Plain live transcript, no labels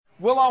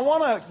Well, I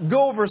want to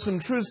go over some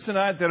truths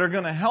tonight that are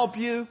going to help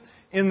you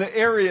in the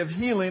area of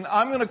healing.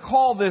 I'm going to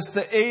call this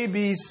the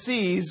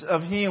ABCs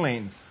of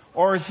healing,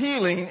 or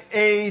healing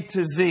A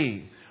to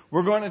Z.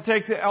 We're going to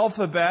take the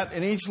alphabet,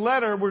 and each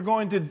letter we're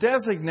going to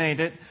designate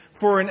it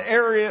for an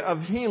area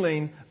of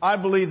healing, I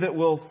believe, that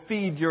will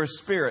feed your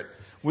spirit.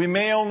 We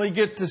may only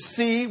get to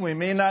C, we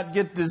may not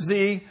get to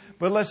Z,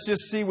 but let's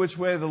just see which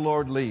way the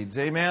Lord leads.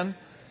 Amen?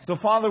 So,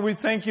 Father, we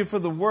thank you for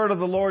the word of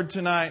the Lord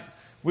tonight.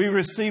 We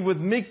receive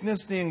with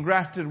meekness the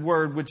engrafted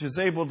word, which is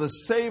able to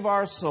save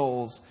our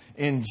souls.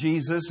 In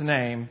Jesus'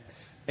 name,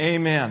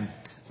 amen.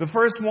 The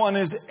first one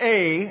is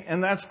A,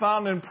 and that's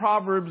found in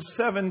Proverbs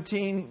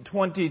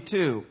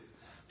 17:22.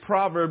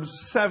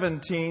 Proverbs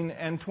 17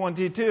 and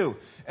 22.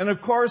 And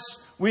of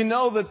course, we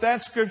know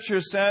that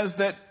scripture says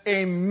that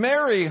a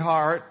merry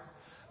heart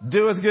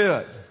doeth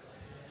good.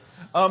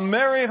 A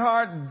merry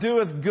heart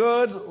doeth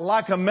good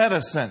like a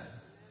medicine.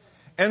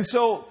 And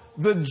so,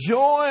 the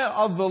joy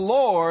of the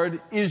Lord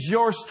is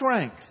your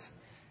strength.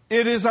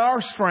 It is our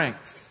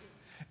strength.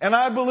 And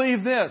I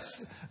believe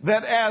this,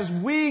 that as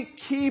we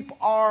keep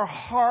our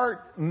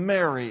heart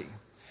merry,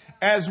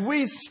 as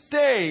we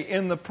stay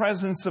in the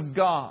presence of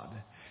God,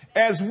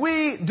 as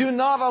we do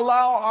not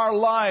allow our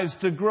lives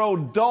to grow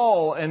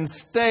dull and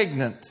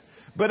stagnant,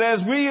 but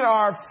as we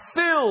are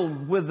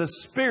filled with the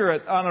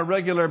Spirit on a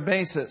regular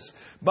basis,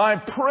 by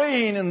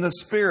praying in the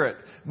Spirit,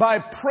 by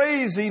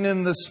praising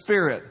in the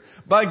Spirit,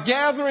 by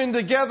gathering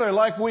together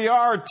like we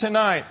are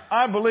tonight,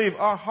 I believe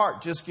our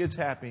heart just gets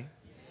happy.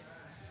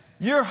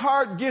 Your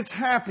heart gets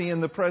happy in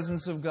the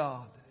presence of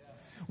God.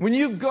 When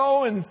you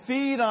go and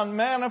feed on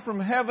manna from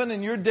heaven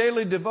in your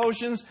daily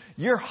devotions,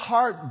 your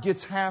heart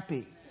gets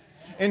happy.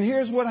 And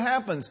here's what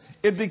happens.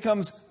 It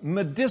becomes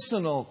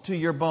medicinal to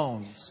your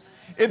bones.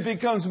 It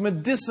becomes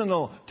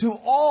medicinal to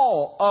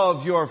all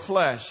of your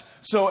flesh.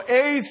 So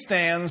A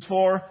stands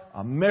for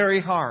a merry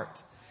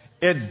heart.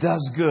 It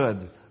does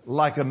good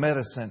like a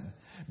medicine.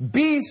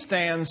 B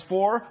stands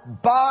for,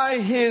 by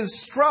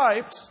His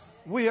stripes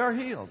we are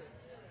healed.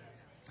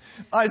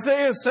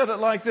 Isaiah said it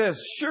like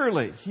this,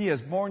 surely He has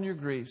borne your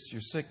griefs,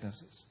 your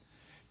sicknesses,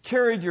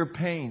 carried your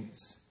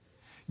pains.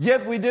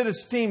 Yet we did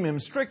esteem Him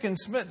stricken,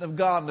 smitten of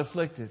God, and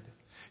afflicted.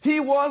 He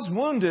was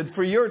wounded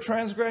for your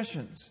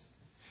transgressions.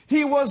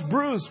 He was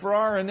bruised for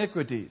our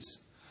iniquities.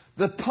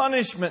 The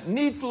punishment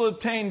needful to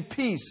obtain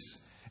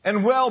peace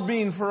and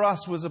well-being for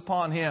us was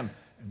upon Him.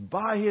 And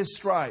by His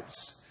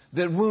stripes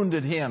that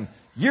wounded Him,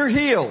 you're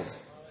healed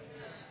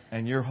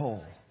and you're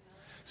whole.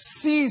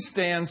 C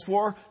stands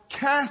for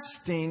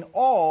casting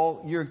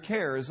all your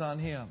cares on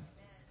Him.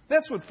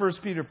 That's what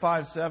 1 Peter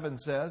 5:7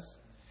 says.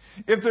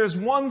 If there's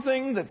one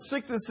thing that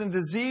sickness and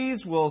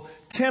disease will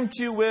tempt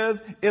you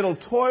with, it'll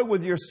toy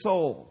with your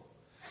soul.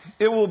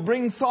 It will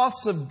bring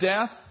thoughts of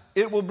death.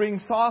 It will bring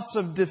thoughts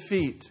of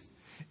defeat.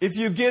 If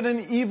you get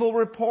an evil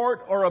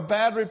report or a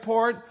bad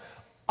report,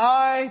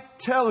 I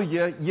tell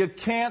you, you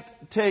can't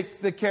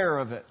take the care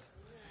of it.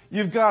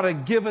 You've got to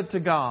give it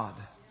to God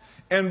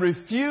and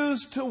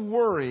refuse to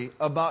worry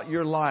about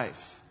your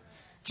life.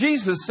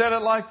 Jesus said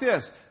it like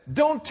this,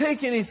 don't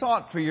take any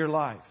thought for your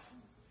life.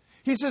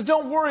 He says,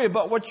 don't worry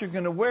about what you're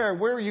going to wear,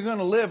 where you're going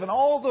to live, and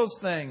all those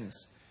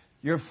things.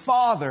 Your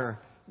Father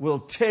will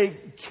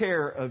take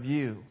care of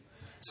you.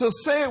 So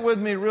say it with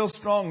me real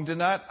strong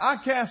tonight. I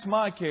cast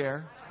my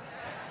care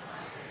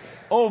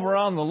over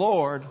on the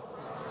Lord,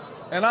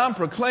 and I'm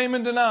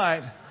proclaiming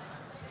tonight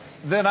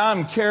that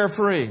I'm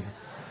carefree.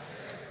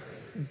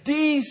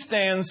 D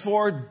stands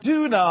for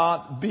do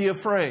not be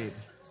afraid.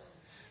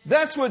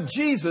 That's what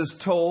Jesus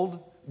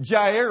told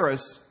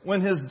Jairus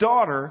when his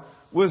daughter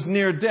was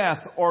near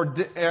death or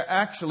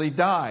actually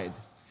died.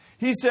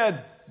 He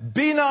said,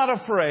 be not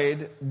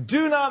afraid,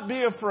 do not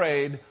be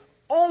afraid,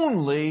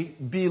 only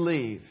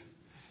believe.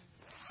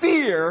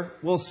 Fear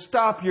will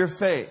stop your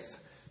faith.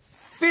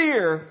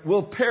 Fear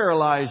will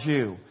paralyze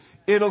you.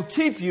 It'll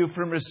keep you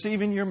from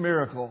receiving your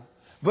miracle.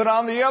 But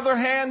on the other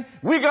hand,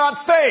 we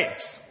got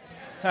faith.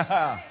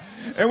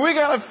 And we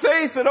got a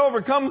faith that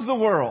overcomes the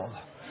world.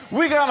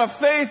 We got a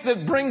faith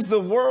that brings the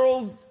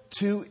world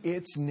to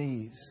its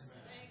knees.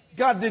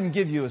 God didn't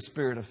give you a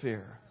spirit of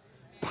fear.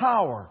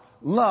 Power,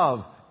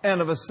 love,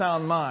 and of a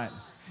sound mind.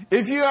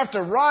 If you have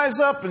to rise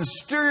up and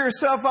stir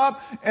yourself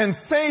up and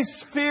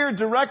face fear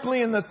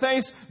directly in the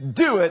face,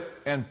 do it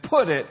and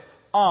put it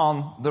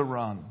on the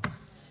run.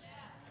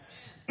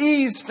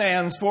 E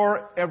stands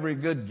for every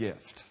good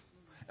gift.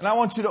 And I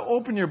want you to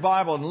open your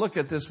Bible and look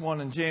at this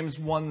one in James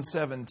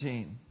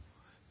 1:17.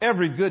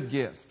 Every good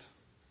gift.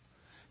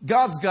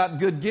 God's got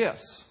good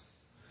gifts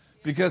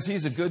because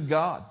He's a good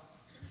God.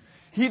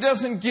 He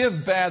doesn't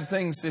give bad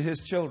things to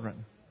His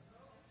children.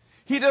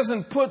 He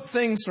doesn't put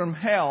things from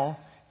hell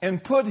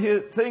and put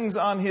things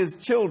on His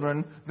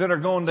children that are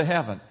going to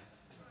heaven.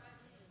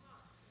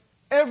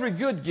 Every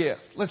good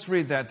gift. Let's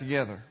read that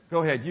together.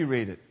 Go ahead, you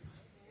read it.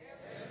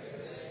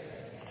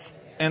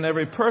 And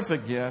every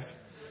perfect gift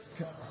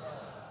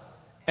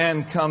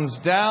and comes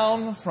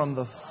down from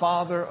the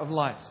Father of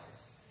lights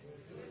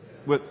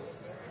with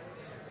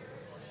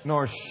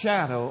nor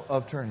shadow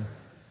of turning.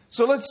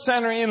 So let's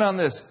center in on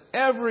this.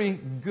 Every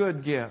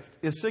good gift.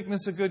 Is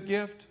sickness a good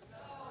gift? No.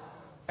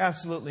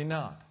 Absolutely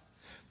not.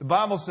 The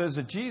Bible says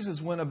that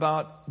Jesus went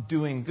about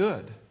doing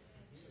good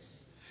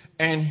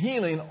and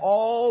healing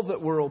all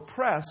that were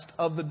oppressed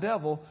of the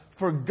devil,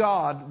 for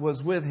God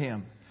was with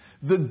him.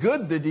 The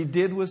good that he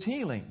did was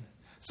healing.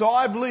 So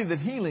I believe that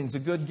healing's a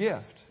good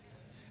gift.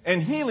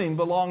 And healing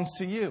belongs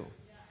to you.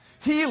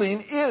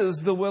 Healing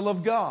is the will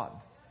of God.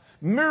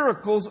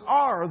 Miracles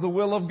are the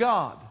will of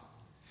God.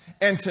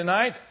 And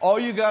tonight, all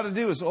you got to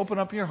do is open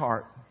up your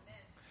heart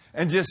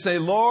and just say,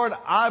 Lord,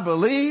 I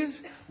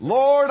believe.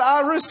 Lord,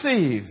 I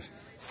receive.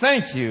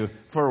 Thank you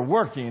for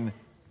working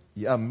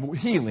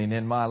healing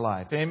in my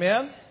life.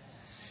 Amen?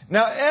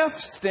 Now, F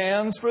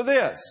stands for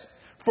this.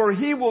 For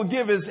he will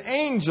give his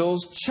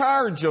angels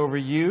charge over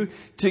you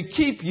to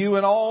keep you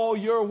in all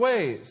your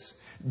ways.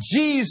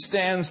 G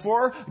stands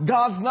for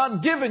God's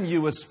not given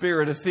you a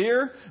spirit of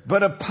fear,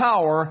 but a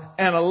power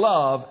and a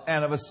love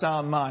and of a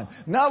sound mind.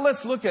 Now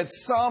let's look at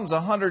Psalms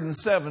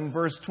 107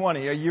 verse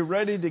 20. Are you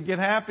ready to get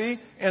happy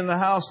in the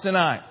house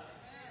tonight?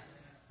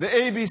 The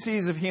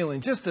ABCs of healing.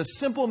 Just a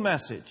simple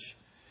message.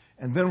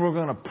 And then we're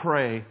going to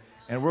pray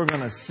and we're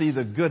going to see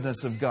the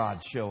goodness of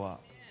God show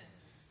up.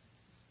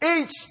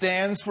 H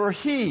stands for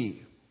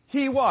He.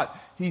 He what?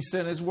 He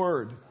sent His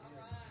word.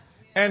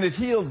 And it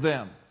healed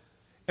them.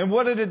 And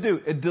what did it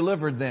do? It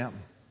delivered them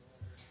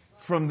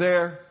from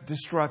their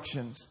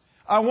destructions.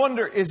 I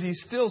wonder, is He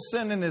still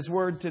sending His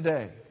word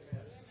today?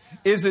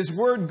 Is His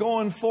word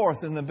going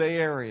forth in the Bay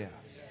Area?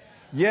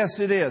 Yes,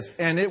 it is.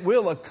 And it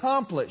will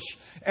accomplish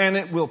and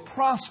it will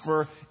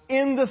prosper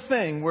in the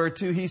thing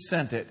whereto He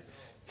sent it.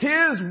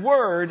 His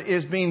word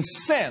is being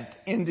sent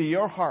into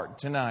your heart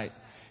tonight.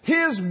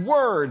 His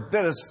word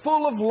that is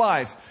full of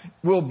life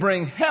will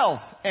bring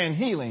health and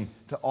healing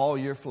to all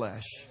your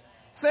flesh.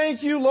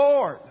 Thank you,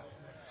 Lord.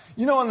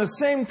 You know, in the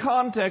same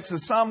context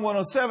as Psalm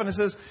 107, it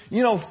says,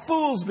 you know,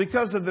 fools,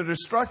 because of their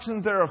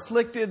destruction, they're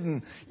afflicted,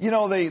 and, you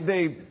know,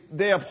 they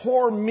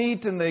abhor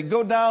meat, and they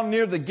go down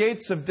near the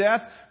gates of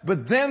death.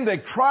 But then they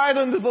cried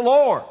unto the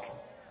Lord,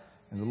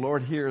 and the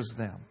Lord hears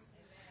them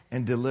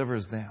and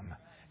delivers them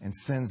and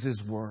sends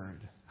His word.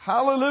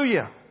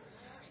 Hallelujah.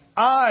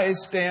 I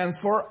stands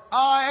for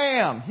I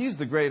am. He's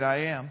the great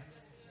I am.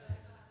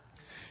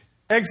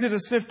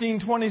 Exodus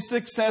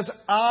 15:26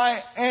 says,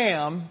 I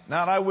am,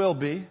 not I will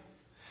be,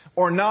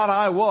 or not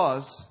I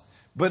was.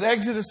 But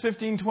Exodus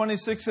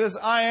 15:26 says,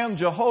 I am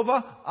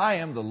Jehovah, I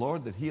am the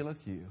Lord that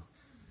healeth you.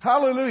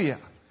 Hallelujah.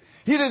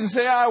 He didn't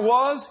say I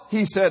was,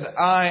 He said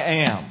I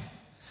am.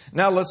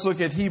 Now let's look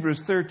at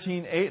Hebrews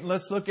 13:8 and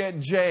let's look at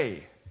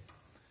J.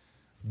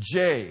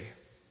 J.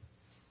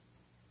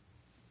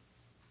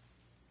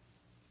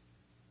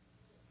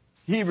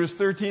 Hebrews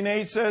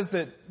 13:8 says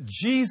that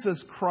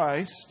Jesus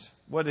Christ,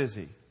 what is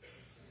He?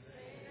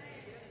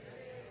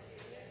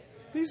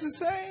 He's the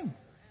same.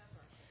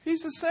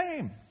 He's the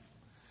same.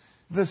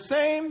 The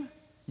same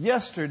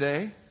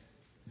yesterday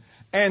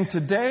and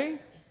today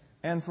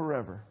and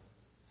forever.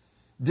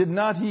 Did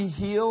not He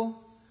heal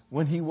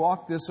when He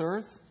walked this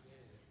earth?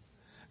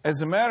 As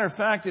a matter of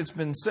fact, it's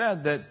been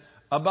said that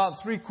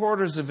about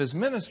 3/4 of His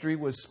ministry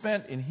was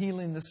spent in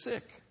healing the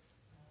sick.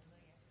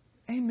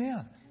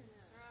 Amen.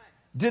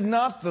 Did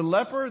not the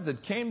leper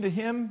that came to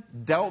Him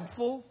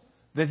doubtful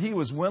that He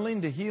was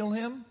willing to heal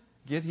him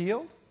get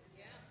healed?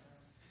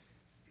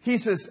 He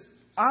says,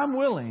 I'm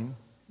willing,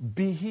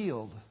 be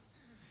healed.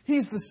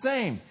 He's the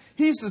same.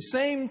 He's the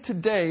same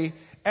today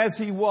as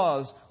He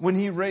was when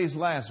He raised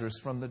Lazarus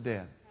from the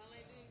dead.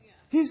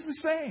 He's the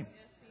same.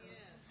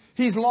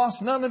 He's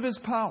lost none of His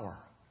power.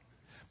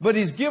 But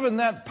He's given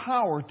that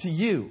power to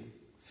you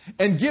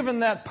and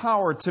given that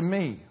power to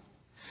me.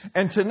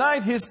 And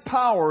tonight His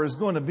power is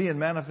going to be in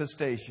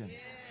manifestation.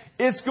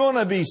 It's going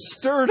to be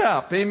stirred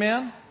up.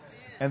 Amen?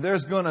 And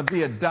there's going to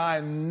be a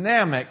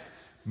dynamic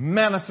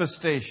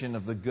manifestation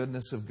of the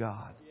goodness of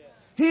God.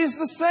 He's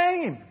the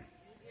same.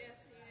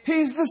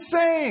 He's the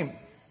same.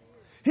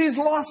 He's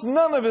lost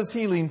none of His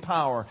healing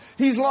power.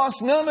 He's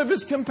lost none of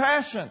His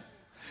compassion.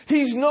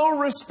 He's no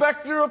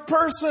respecter of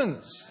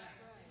persons.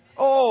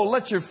 Oh,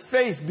 let your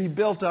faith be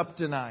built up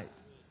tonight.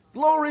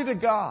 Glory to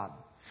God.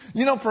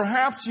 You know,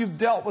 perhaps you've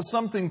dealt with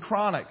something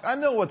chronic. I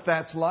know what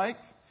that's like.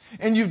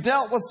 And you've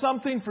dealt with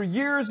something for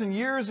years and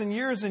years and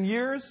years and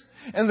years.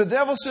 And the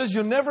devil says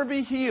you'll never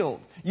be healed.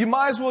 You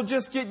might as well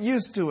just get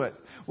used to it.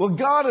 Well,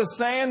 God is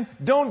saying,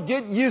 don't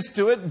get used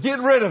to it. Get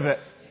rid of it.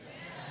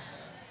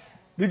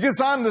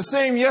 Because I'm the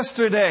same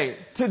yesterday,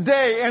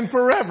 today, and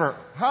forever.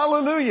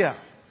 Hallelujah.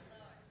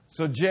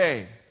 So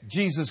J,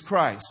 Jesus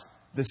Christ,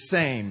 the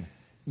same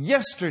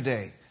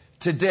yesterday,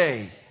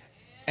 today,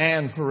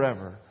 and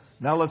forever.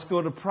 Now let's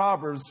go to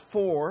Proverbs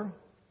 4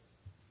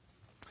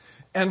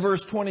 and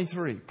verse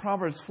 23.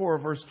 Proverbs 4,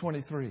 verse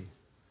 23.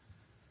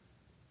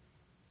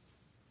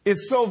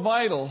 It's so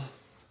vital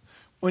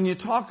when you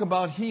talk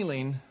about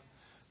healing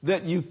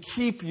that you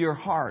keep your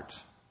heart.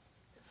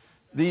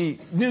 The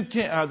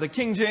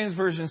King James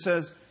Version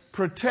says,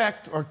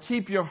 protect or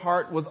keep your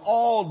heart with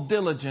all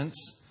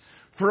diligence,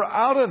 for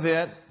out of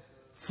it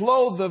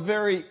flow the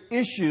very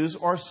issues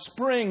or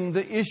spring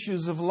the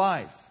issues of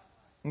life.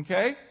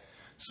 Okay?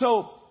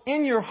 So,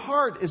 in your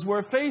heart is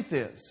where faith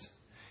is.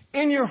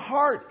 In your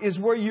heart is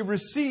where you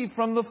receive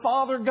from the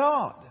Father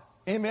God.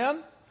 Amen?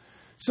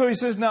 So he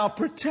says, now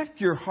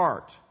protect your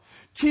heart.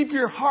 Keep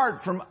your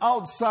heart from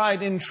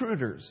outside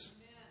intruders.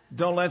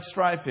 Don't let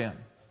strife in.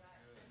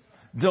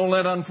 Don't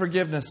let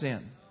unforgiveness in.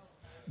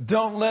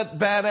 Don't let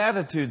bad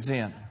attitudes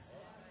in.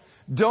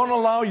 Don't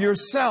allow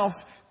yourself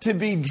to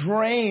be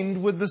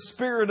drained with the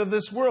spirit of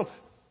this world.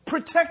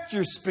 Protect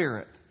your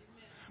spirit.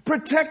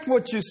 Protect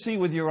what you see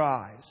with your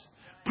eyes.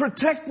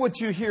 Protect what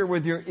you hear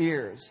with your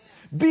ears.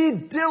 Be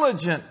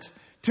diligent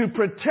to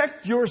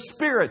protect your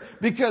spirit,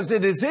 because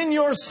it is in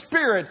your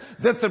spirit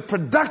that the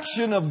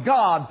production of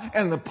God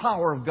and the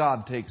power of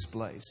God takes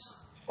place.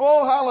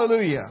 Oh,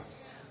 hallelujah.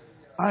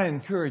 I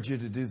encourage you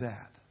to do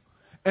that.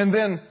 And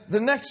then the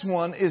next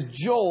one is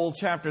Joel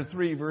chapter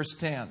 3, verse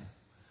 10.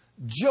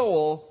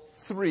 Joel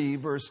 3,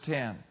 verse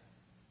 10.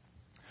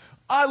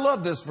 I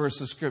love this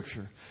verse of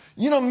Scripture.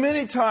 You know,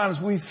 many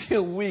times we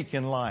feel weak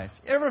in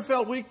life. You ever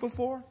felt weak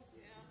before?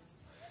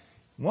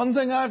 One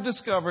thing I've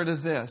discovered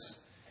is this.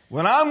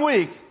 When I'm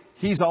weak,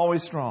 He's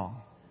always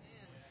strong.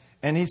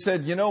 And He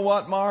said, you know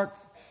what, Mark?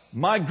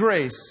 My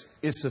grace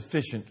is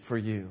sufficient for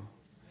you.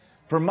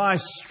 For my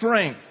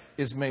strength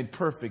is made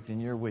perfect in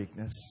your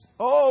weakness.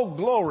 Oh,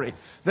 glory.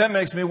 That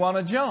makes me want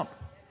to jump.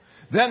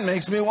 That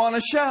makes me want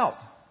to shout.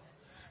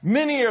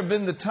 Many have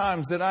been the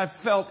times that I've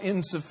felt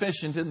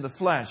insufficient in the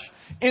flesh,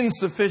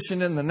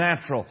 insufficient in the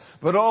natural.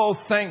 But oh,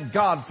 thank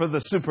God for the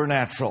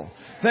supernatural.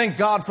 Thank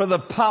God for the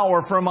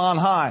power from on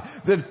high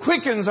that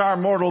quickens our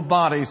mortal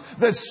bodies,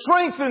 that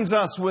strengthens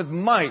us with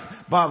might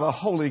by the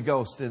Holy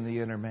Ghost in the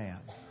inner man.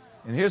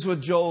 And here's what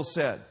Joel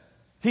said.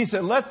 He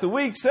said, let the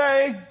weak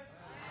say,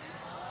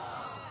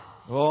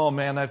 oh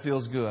man, that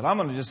feels good. I'm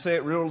going to just say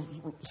it real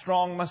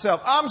strong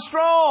myself. I'm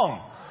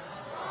strong.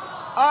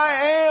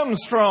 I am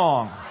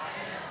strong.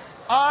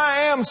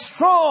 I am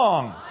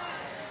strong.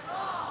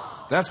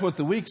 That's what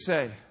the weak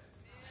say.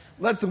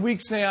 Let the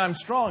weak say I'm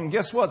strong. And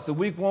guess what? The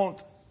weak won't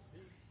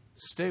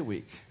stay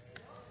weak,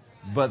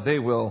 but they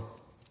will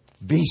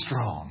be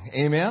strong.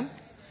 Amen?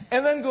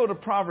 And then go to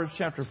Proverbs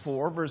chapter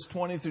 4, verse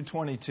 20 through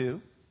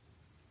 22.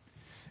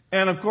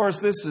 And of course,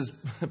 this is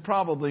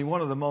probably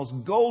one of the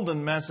most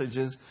golden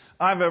messages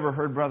I've ever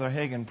heard Brother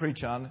Hagin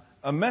preach on.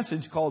 A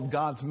message called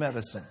God's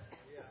Medicine.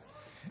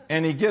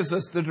 And he gives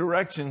us the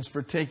directions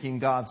for taking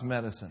God's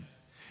medicine.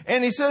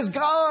 And he says,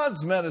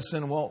 God's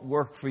medicine won't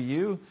work for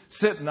you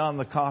sitting on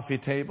the coffee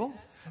table.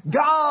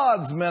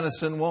 God's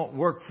medicine won't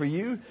work for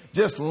you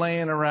just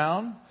laying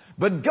around.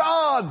 But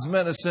God's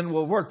medicine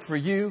will work for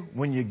you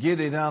when you get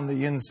it on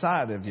the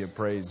inside of you,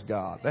 praise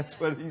God. That's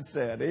what he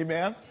said,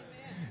 amen?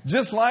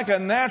 Just like a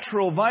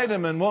natural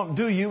vitamin won't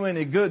do you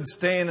any good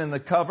staying in the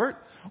cupboard,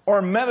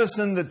 or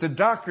medicine that the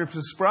doctor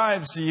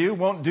prescribes to you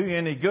won't do you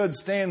any good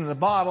staying in the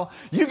bottle.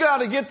 You got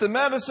to get the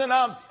medicine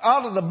out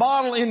of the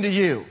bottle into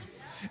you.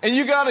 And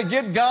you got to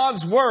get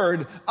God's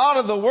Word out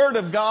of the Word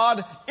of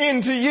God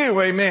into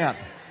you. Amen.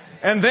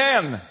 And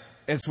then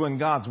it's when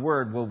God's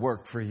Word will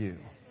work for you.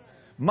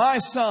 My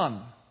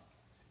son,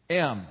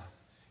 M,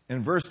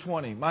 in verse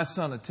 20, my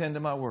son, attend to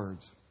my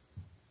words.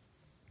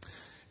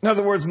 In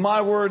other words,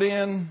 my word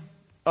in,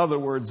 other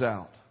words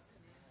out.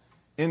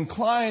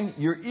 Incline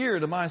your ear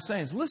to my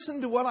sayings.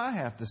 Listen to what I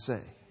have to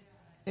say.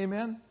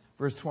 Amen.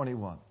 Verse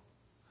 21.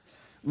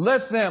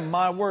 Let them,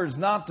 my words,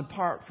 not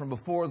depart from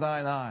before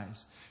thine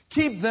eyes.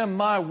 Keep them,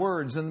 my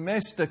words, and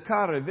this is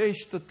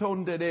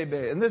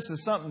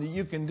something that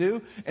you can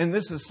do, and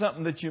this is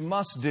something that you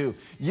must do.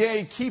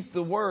 Yea, keep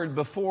the word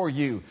before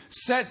you.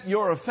 Set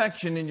your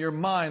affection in your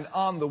mind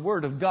on the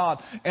word of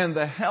God, and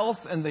the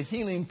health and the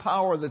healing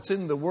power that's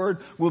in the word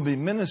will be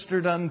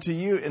ministered unto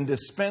you and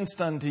dispensed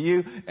unto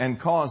you and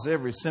cause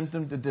every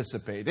symptom to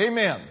dissipate.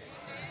 Amen.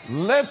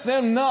 Let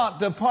them not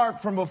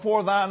depart from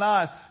before thine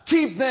eyes.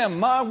 Keep them,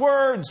 my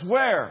words,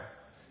 where?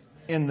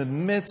 In the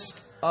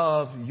midst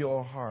of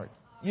your heart.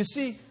 You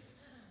see,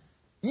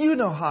 you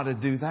know how to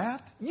do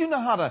that. You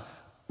know how to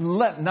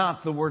let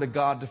not the word of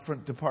God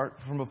depart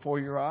from before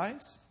your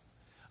eyes.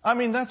 I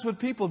mean, that's what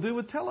people do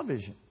with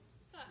television.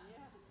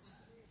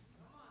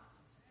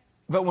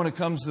 But when it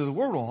comes to the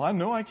word, well, I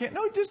know I can't.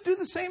 No, just do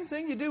the same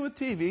thing you do with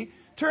TV.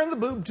 Turn the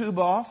boob tube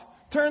off,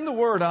 turn the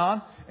word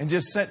on, and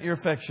just set your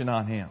affection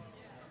on Him.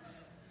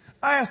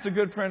 I asked a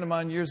good friend of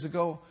mine years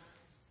ago,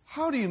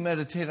 how do you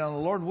meditate on the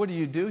Lord? What do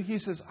you do? He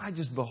says, I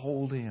just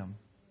behold Him.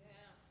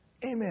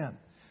 Amen.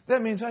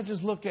 That means I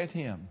just look at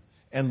Him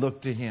and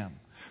look to Him.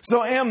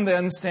 So M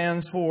then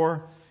stands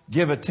for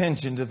give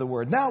attention to the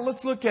Word. Now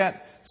let's look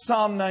at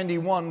Psalm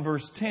 91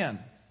 verse 10.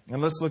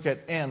 And let's look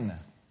at N.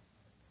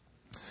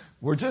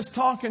 We're just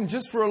talking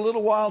just for a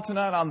little while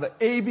tonight on the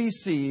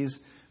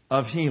ABCs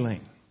of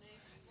healing.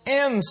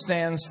 N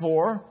stands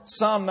for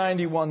Psalm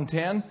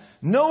 91:10.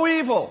 No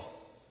evil.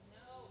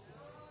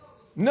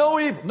 No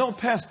evil. No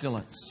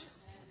pestilence.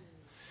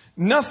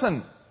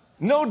 Nothing.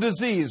 No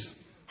disease.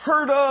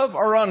 Heard of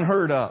or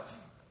unheard of.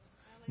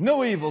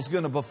 No evil's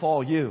going to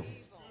befall you.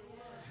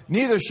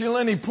 Neither shall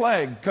any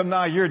plague come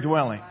nigh your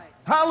dwelling.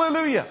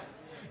 Hallelujah.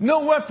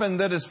 No weapon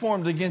that is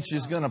formed against you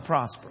is going to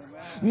prosper.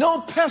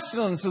 No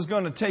pestilence is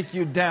going to take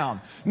you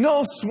down.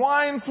 No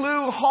swine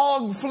flu,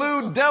 hog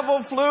flu,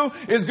 devil flu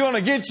is going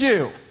to get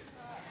you.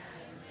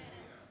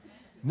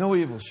 No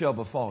evil shall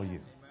befall you.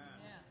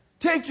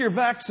 Take your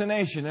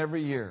vaccination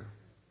every year.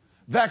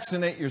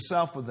 Vaccinate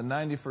yourself with the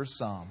 91st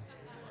Psalm.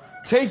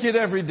 Take it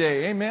every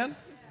day. Amen?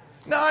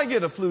 Now, I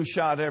get a flu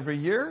shot every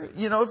year.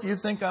 You know, if you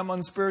think I'm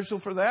unspiritual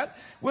for that,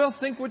 well,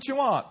 think what you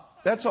want.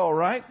 That's all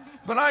right.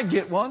 But I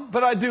get one.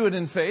 But I do it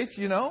in faith,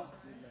 you know.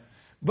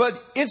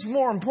 But it's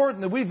more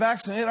important that we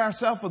vaccinate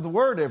ourselves with the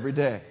Word every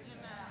day.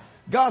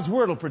 God's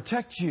Word will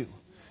protect you.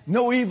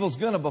 No evil's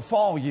going to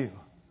befall you.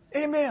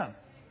 Amen.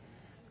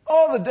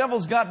 Oh, the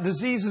devil's got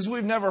diseases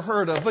we've never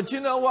heard of. But you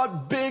know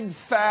what? Big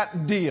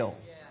fat deal.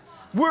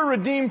 We're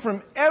redeemed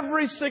from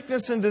every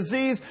sickness and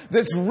disease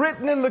that's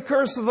written in the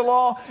curse of the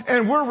law.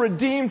 And we're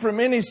redeemed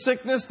from any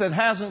sickness that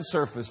hasn't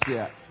surfaced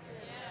yet.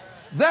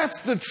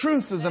 That's the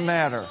truth of the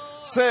matter.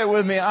 Say it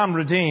with me, I'm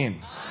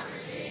redeemed.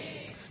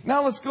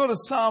 Now let's go to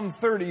Psalm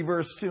 30,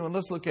 verse 2, and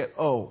let's look at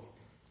O.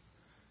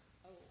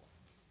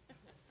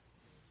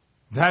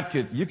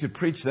 You could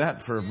preach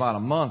that for about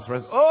a month,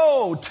 right?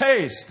 Oh,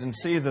 taste and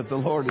see that the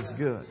Lord is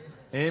good.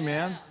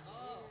 Amen.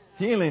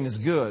 Healing is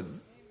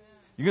good.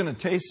 You're going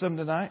to taste some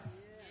tonight?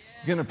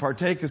 You're going to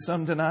partake of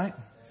some tonight?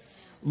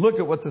 Look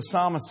at what the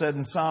psalmist said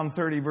in Psalm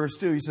 30, verse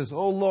 2. He says,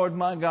 "Oh Lord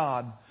my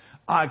God,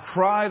 I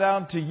cried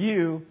out to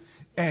you,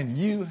 and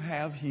you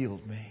have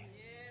healed me."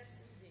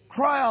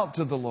 Cry out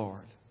to the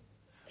Lord.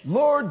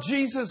 Lord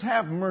Jesus,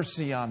 have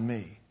mercy on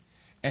me,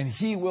 and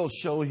He will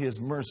show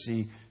His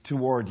mercy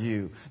toward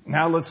you.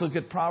 Now let's look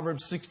at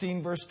Proverbs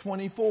 16, verse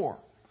 24.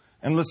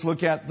 And let's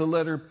look at the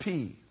letter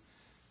P.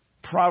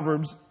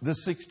 Proverbs, the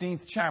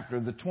 16th chapter,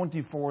 the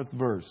 24th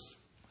verse.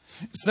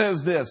 It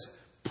says this,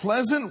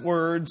 pleasant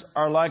words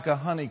are like a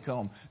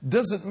honeycomb.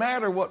 Doesn't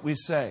matter what we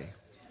say.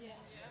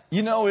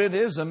 You know, it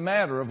is a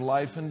matter of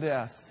life and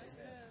death.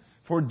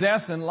 For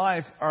death and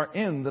life are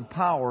in the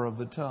power of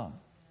the tongue.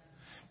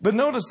 But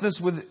notice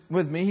this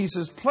with me. He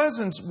says,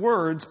 pleasant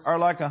words are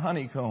like a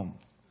honeycomb.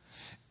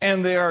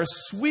 And they are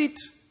sweet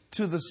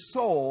to the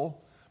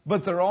soul,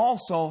 but they're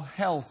also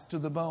health to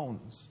the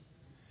bones.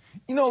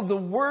 You know, the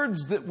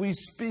words that we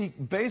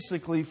speak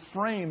basically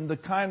frame the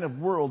kind of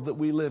world that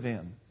we live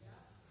in.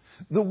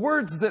 The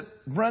words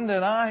that Brenda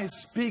and I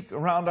speak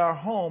around our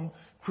home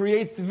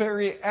create the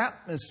very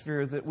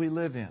atmosphere that we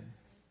live in.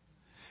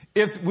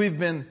 If we've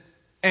been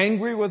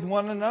angry with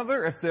one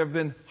another, if there have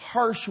been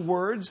harsh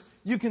words,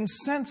 you can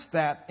sense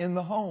that in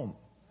the home.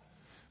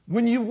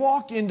 When you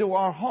walk into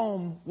our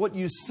home, what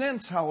you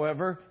sense,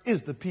 however,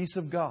 is the peace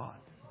of God.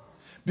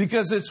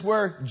 Because it's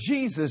where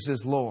Jesus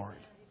is Lord.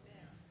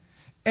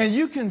 And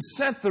you can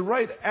set the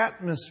right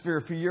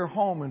atmosphere for your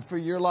home and for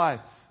your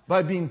life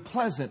by being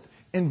pleasant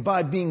and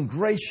by being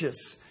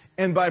gracious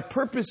and by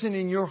purposing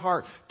in your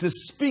heart to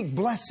speak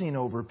blessing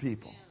over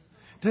people.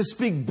 To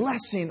speak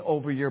blessing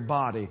over your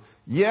body.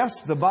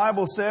 Yes, the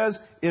Bible says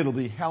it'll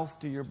be health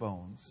to your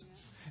bones.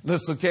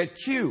 Let's look at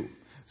Q.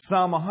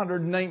 Psalm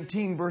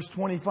 119, verse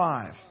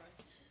 25.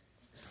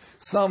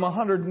 Psalm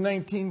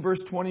 119,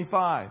 verse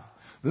 25.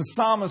 The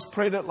psalmist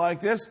prayed it like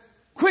this.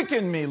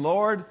 Quicken me,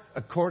 Lord,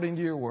 according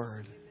to your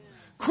word.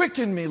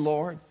 Quicken me,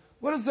 Lord.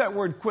 What does that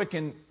word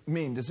quicken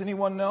mean? Does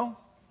anyone know?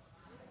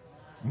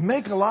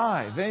 Make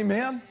alive.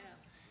 Amen.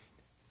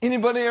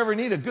 Anybody ever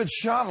need a good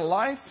shot of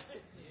life?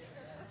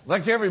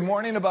 Like every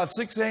morning about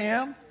 6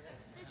 a.m.?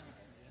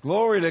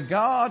 Glory to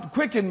God.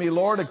 Quicken me,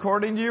 Lord,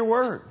 according to your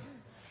word.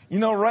 You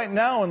know, right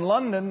now in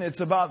London, it's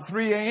about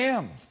 3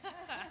 a.m.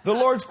 The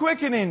Lord's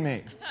quickening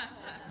me.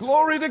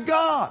 Glory to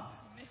God.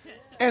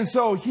 And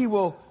so He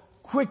will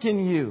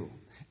quicken you.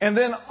 And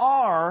then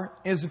R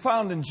is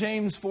found in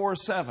James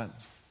 4:7.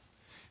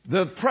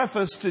 The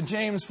preface to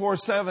James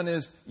 4:7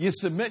 is, you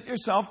submit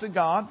yourself to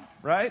God,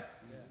 right?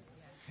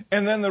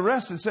 And then the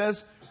rest it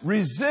says,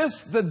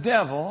 resist the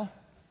devil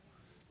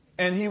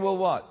and he will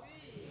what?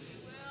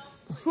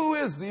 Who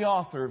is the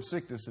author of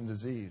sickness and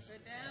disease?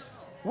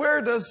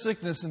 Where does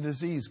sickness and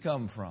disease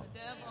come from?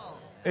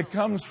 It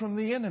comes from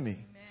the enemy.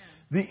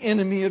 The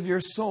enemy of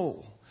your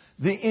soul.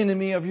 The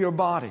enemy of your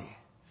body.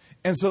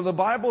 And so the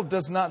Bible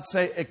does not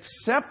say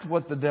accept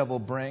what the devil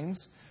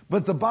brings,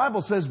 but the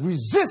Bible says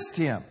resist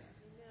him.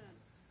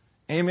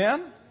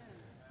 Amen?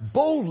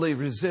 Boldly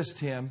resist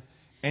him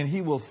and he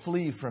will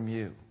flee from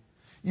you.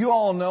 You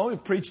all know,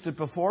 we've preached it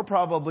before,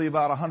 probably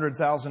about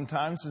 100,000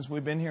 times since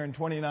we've been here in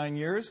 29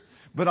 years.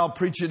 But I'll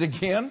preach it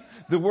again.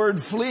 The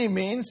word flee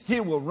means he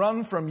will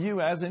run from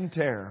you as in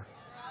terror.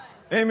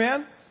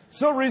 Amen?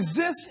 So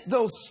resist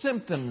those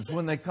symptoms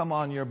when they come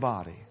on your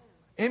body.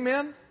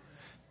 Amen?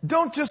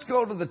 Don't just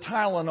go to the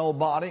Tylenol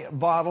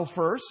bottle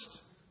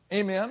first.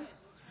 Amen?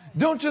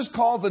 Don't just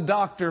call the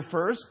doctor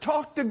first.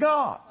 Talk to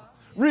God.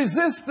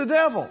 Resist the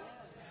devil.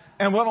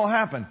 And what will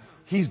happen?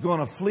 He's going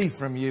to flee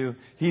from you.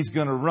 He's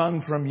going to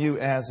run from you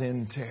as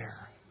in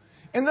terror.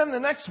 And then the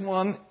next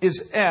one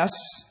is S.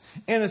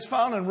 And it's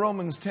found in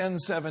Romans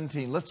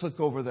 10:17. Let's look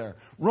over there.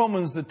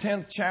 Romans, the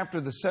 10th chapter,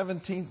 the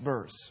 17th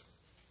verse.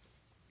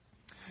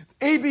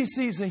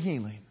 ABCs of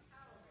healing.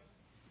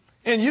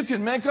 And you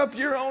can make up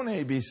your own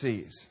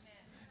ABCs.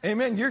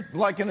 Amen. You're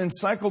like an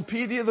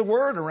encyclopedia of the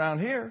Word around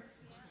here.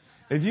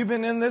 If you've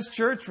been in this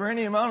church for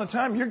any amount of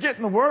time, you're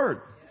getting the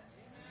Word.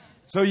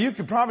 So you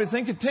could probably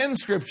think of 10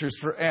 scriptures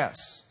for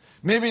S.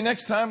 Maybe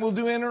next time we'll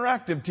do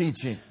interactive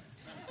teaching.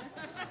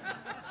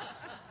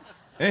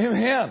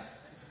 Amen.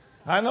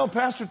 I know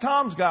Pastor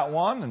Tom's got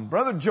one, and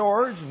Brother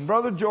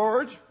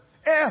George,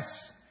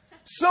 S.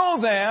 So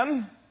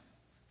then,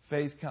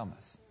 faith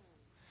cometh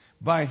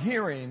by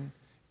hearing,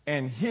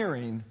 and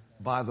hearing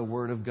by the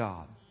Word of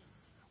God.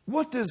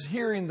 What does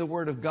hearing the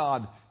Word of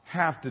God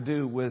have to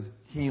do with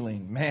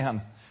healing?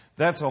 Man,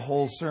 that's a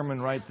whole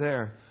sermon right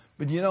there.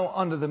 But you know,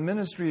 under the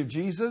ministry of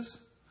Jesus,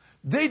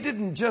 they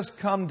didn't just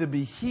come to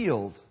be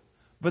healed,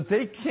 but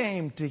they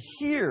came to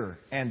hear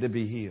and to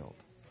be healed.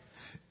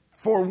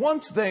 For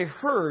once they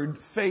heard,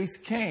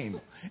 faith came.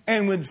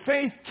 And when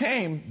faith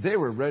came, they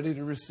were ready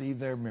to receive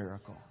their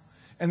miracle.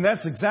 And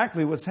that's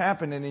exactly what's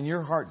happening in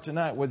your heart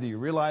tonight, whether you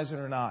realize it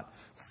or not.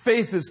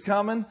 Faith is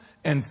coming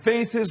and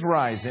faith is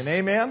rising.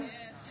 Amen?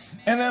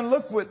 And then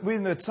look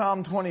at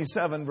Psalm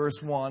 27,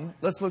 verse 1.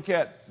 Let's look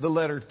at the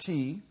letter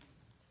T.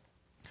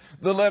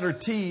 The letter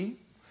T,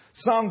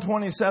 Psalm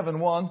 27,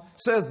 1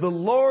 says, "The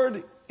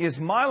Lord is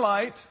my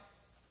light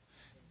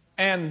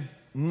and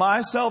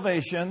my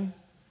salvation.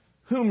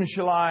 Whom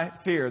shall I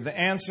fear?" The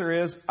answer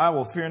is, I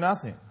will fear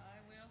nothing.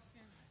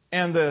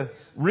 And the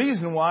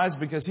reason why is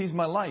because He's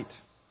my light.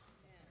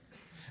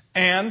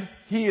 And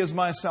He is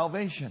my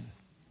salvation.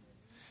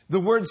 The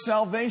word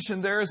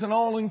salvation there is an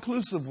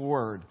all-inclusive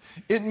word.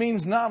 It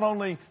means not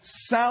only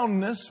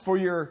soundness for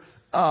your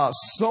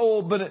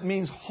soul, but it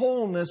means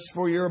wholeness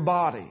for your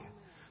body.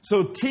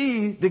 So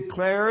T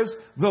declares,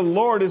 the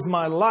Lord is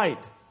my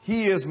light.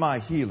 He is my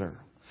healer.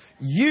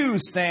 U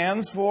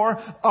stands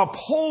for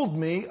uphold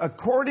me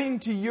according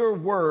to your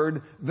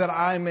word that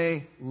I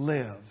may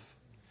live.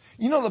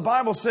 You know, the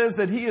Bible says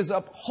that He is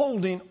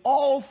upholding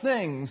all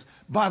things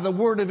by the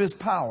word of His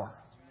power.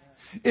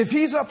 If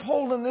He's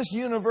upholding this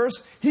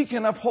universe, He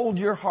can uphold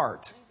your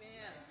heart.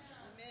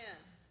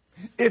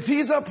 Amen. If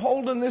He's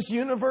upholding this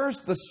universe,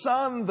 the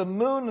sun, the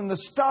moon, and the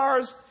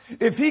stars,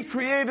 if He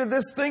created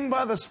this thing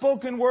by the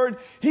spoken word,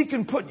 He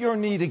can put your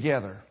knee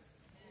together.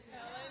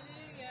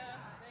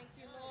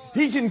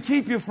 He can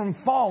keep you from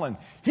falling.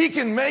 He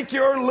can make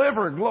your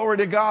liver, glory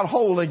to God,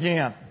 whole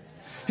again.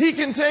 He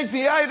can take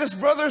the itis,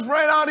 brothers,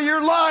 right out of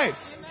your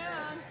life.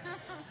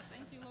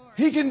 Thank you, Lord.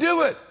 He can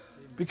do it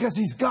because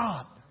He's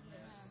God.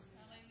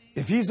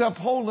 If He's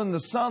upholding the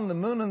sun, the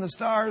moon, and the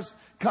stars,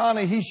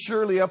 Connie, He's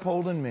surely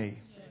upholding me.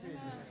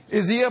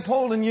 Is He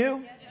upholding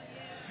you?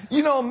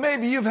 You know,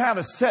 maybe you've had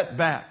a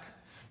setback.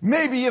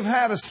 Maybe you've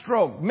had a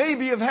stroke.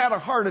 Maybe you've had a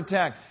heart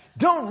attack.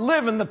 Don't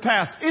live in the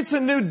past. It's a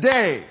new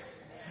day.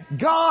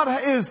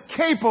 God is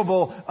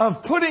capable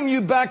of putting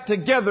you back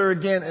together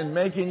again and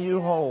making you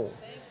whole.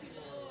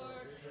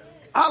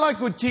 I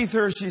like what Keith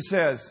Hershey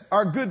says,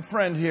 our good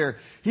friend here.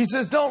 He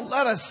says, don't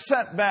let a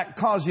setback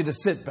cause you to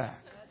sit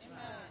back,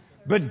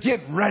 but get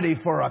ready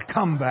for a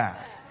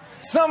comeback.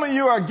 Some of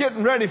you are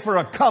getting ready for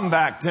a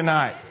comeback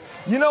tonight.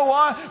 You know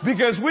why?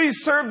 Because we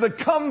serve the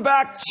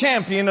comeback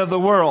champion of the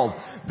world.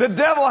 The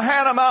devil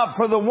had him out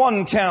for the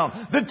 1 count,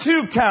 the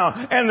 2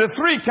 count, and the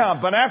 3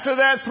 count. But after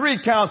that 3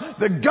 count,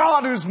 the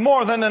God who's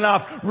more than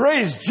enough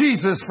raised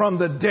Jesus from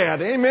the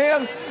dead.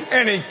 Amen?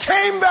 And He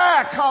came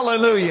back.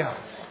 Hallelujah.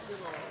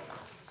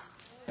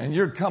 And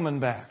you're coming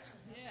back.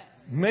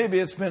 Maybe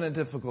it's been a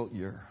difficult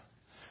year.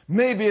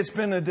 Maybe it's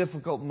been a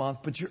difficult month,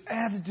 but your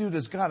attitude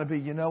has got to be,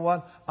 you know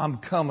what? I'm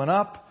coming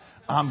up,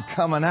 I'm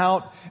coming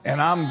out, and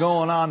I'm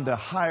going on to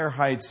higher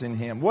heights in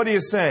Him. What do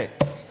you say?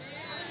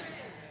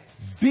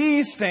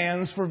 V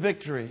stands for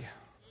victory.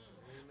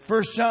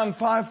 1 John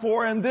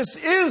 5:4, and this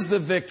is the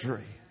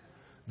victory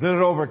that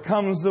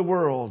overcomes the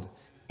world,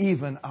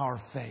 even our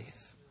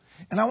faith.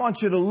 And I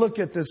want you to look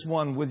at this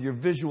one with your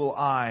visual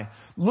eye.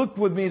 Look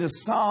with me to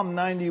Psalm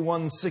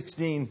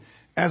 91:16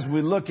 as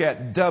we look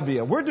at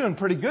W. We're doing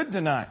pretty good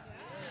tonight.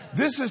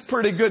 This is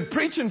pretty good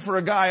preaching for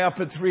a guy up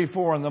at 3,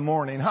 4 in the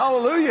morning.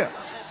 Hallelujah.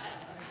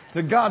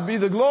 To God be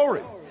the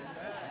glory.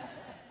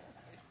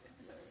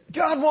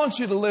 God wants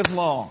you to live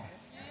long.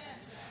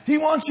 He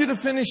wants you to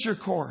finish your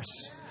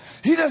course.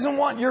 He doesn't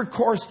want your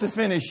course to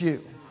finish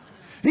you.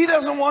 He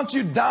doesn't want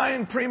you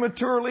dying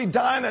prematurely,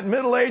 dying at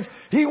middle age.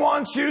 He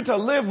wants you to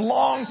live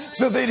long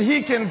so that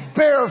He can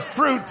bear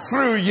fruit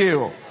through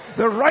you.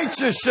 The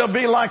righteous shall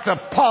be like the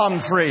palm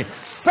tree,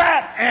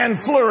 fat and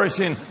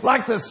flourishing,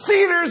 like the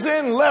cedars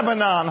in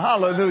Lebanon.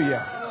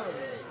 Hallelujah.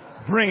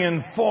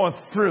 Bringing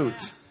forth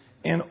fruit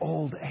in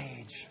old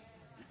age.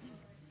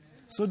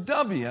 So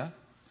W,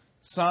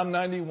 Psalm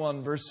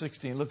 91, verse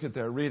 16. Look at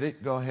there. Read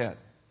it. Go ahead.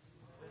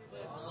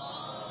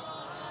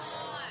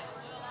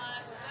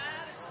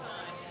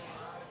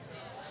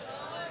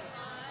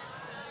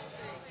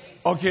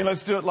 Okay,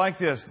 let's do it like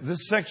this.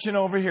 This section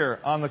over here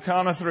on the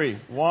count of 3.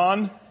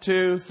 1,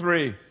 2,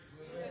 3.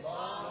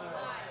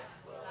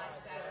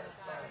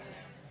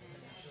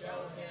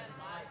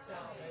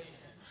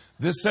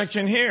 This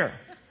section here.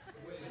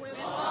 With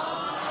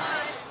long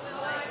life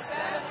will I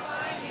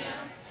satisfy him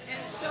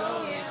and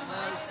show him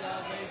my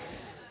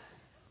salvation.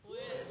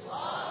 With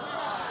long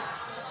life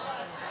will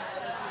I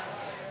satisfy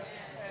him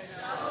and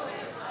show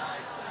him my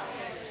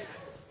salvation.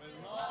 With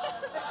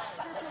long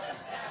life will I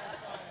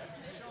satisfy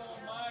him and show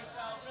him my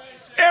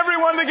salvation.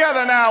 Everyone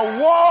together now.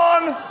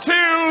 1,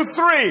 2,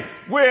 3.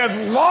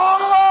 With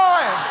long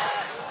life.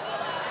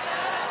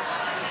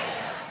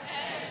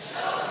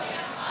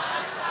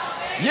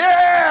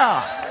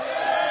 Yeah!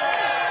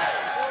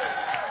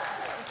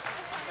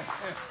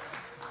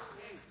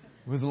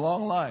 With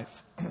long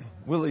life,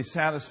 will He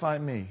satisfy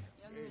me?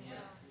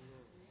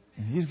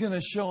 And He's going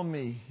to show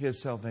me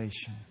His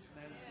salvation.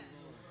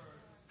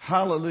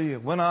 Hallelujah.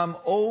 When I'm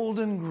old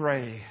and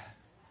gray,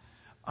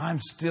 I'm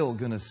still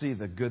going to see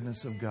the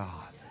goodness of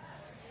God.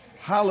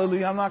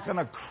 Hallelujah. I'm not going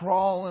to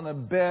crawl in a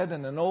bed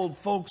in an old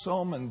folks'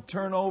 home and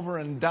turn over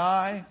and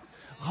die.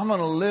 I'm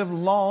going to live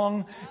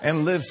long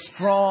and live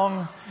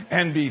strong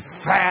and be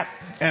fat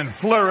and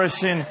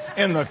flourishing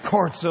in the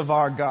courts of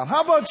our God.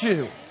 How about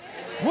you?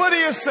 What do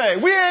you say?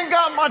 We ain't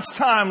got much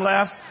time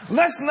left.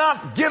 Let's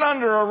not get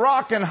under a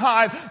rock and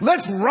hide.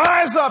 Let's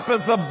rise up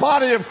as the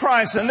body of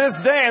Christ in this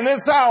day and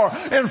this hour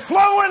and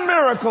flow in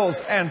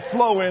miracles and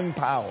flow in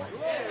power.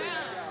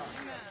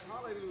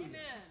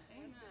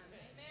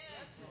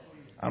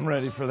 I'm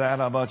ready for that.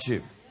 How about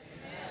you?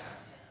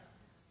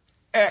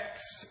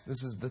 X.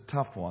 This is the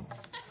tough one.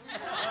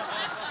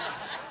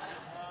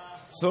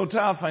 So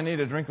tough, I need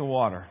a drink of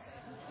water.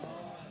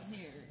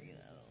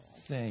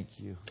 Thank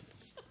you.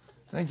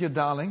 Thank you,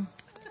 darling.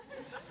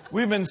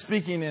 We've been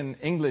speaking in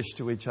English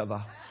to each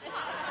other.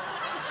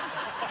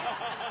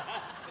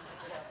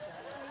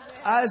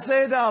 I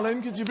say,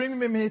 darling, could you bring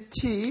me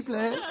tea,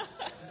 please?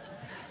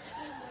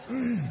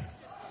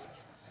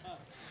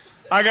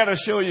 I got to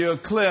show you a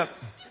clip.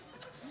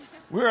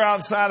 We were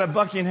outside of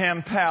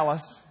Buckingham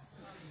Palace,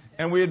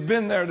 and we had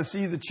been there to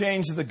see the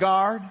change of the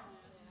guard.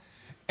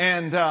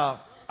 And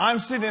I'm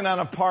sitting on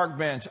a park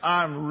bench.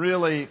 I'm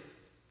really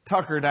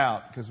tuckered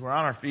out because we're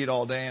on our feet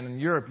all day. And in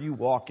Europe, you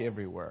walk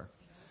everywhere.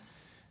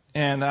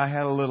 And I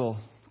had a little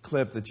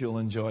clip that you'll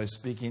enjoy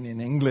speaking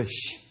in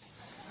English,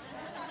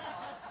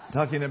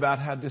 talking about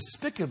how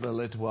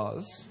despicable it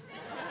was.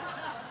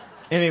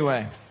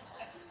 Anyway,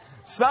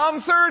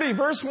 Psalm 30,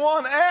 verse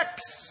 1,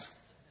 X.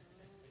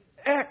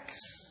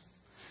 X.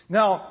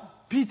 Now,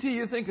 PT,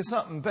 you think of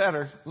something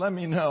better, let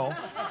me know.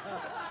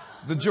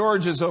 The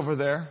George is over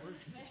there.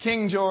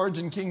 King George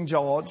and King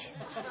George.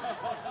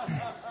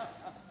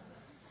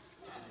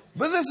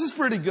 But this is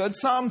pretty good.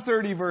 Psalm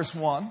 30, verse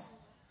 1.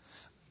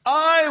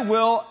 I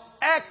will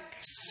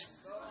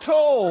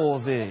extol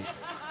thee.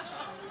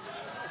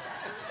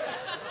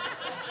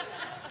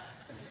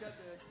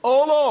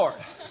 O Lord,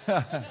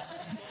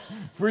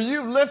 for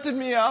you've lifted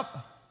me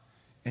up,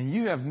 and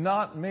you have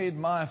not made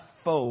my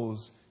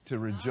foes to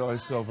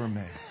rejoice over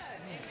me.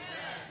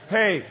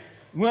 Hey,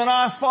 when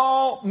I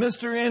fall,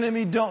 Mr.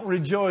 Enemy, don't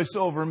rejoice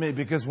over me,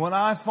 because when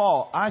I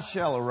fall, I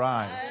shall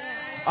arise.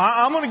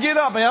 I'm going to get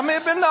up. I may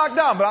have been knocked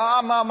down, but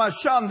I'm going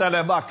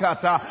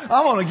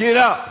to get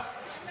up.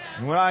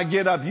 And when I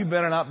get up, you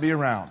better not be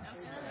around.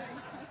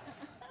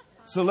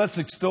 So let's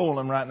extol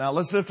Him right now.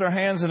 Let's lift our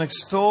hands and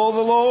extol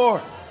the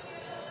Lord.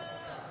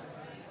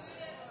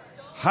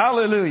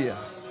 Hallelujah.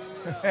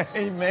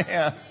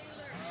 Amen.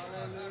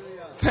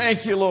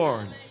 Thank you,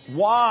 Lord.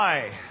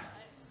 Why?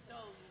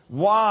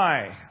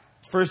 Why?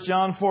 1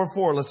 John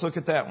 4:4. Let's look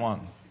at that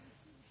one.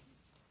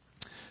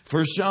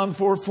 1 John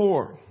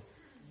 4:4.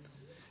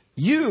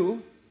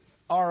 You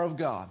are of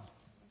God.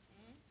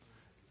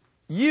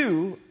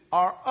 You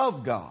are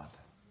of God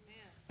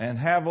and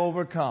have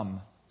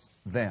overcome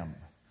them.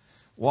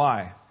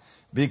 Why?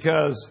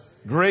 Because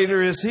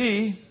greater is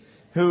He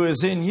who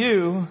is in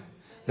you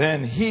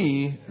than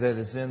he that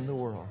is in the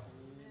world.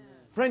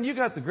 Friend, you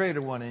got the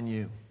greater one in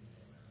you.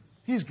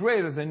 He's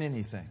greater than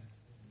anything.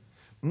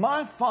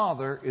 My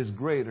Father is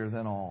greater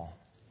than all.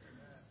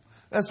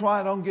 That's why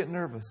I don't get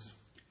nervous.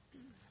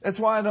 That's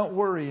why I don't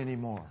worry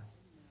anymore.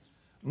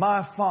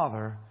 My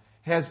Father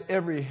has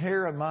every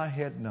hair on my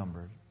head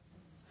numbered.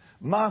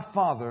 My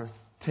Father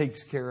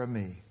takes care of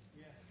me.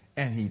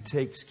 And He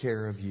takes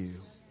care of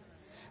you.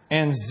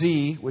 And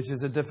Z, which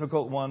is a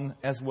difficult one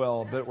as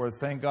well, but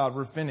thank God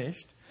we're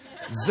finished.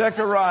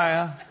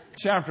 Zechariah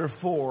chapter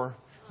 4,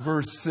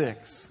 verse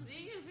 6. Z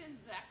is in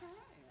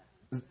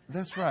Zechariah.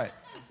 That's right.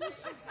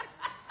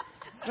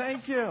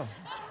 Thank you.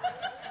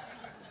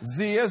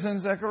 Z is in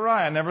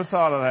Zechariah. I never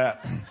thought of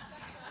that.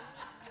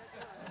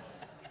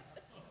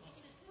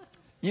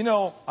 You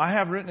know, I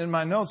have written in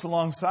my notes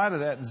alongside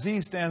of that,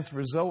 Z stands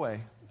for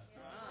Zoe.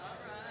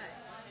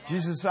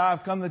 Jesus said,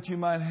 I've come that you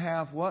might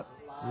have what?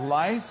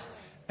 Life,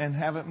 and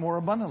have it more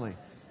abundantly.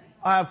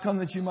 I have come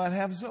that you might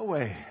have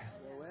Zoe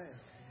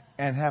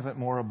and have it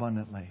more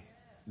abundantly.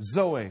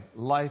 Zoe,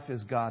 life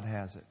as God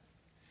has it.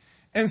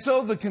 And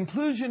so the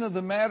conclusion of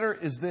the matter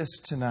is this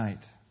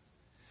tonight.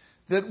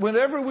 That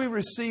whatever we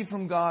receive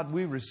from God,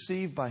 we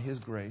receive by His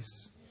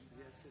grace.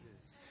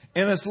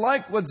 And it's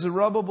like what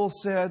Zerubbabel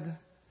said,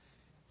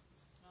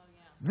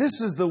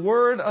 This is the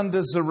word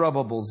unto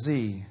Zerubbabel,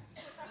 Z.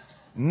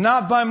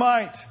 Not by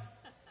might,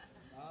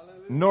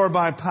 nor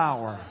by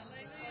power,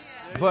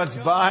 but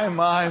by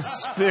my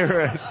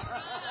Spirit,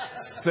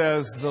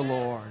 says the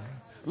Lord.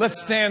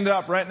 Let's stand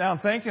up right now and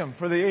thank Him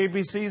for the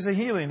ABCs of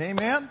healing.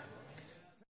 Amen.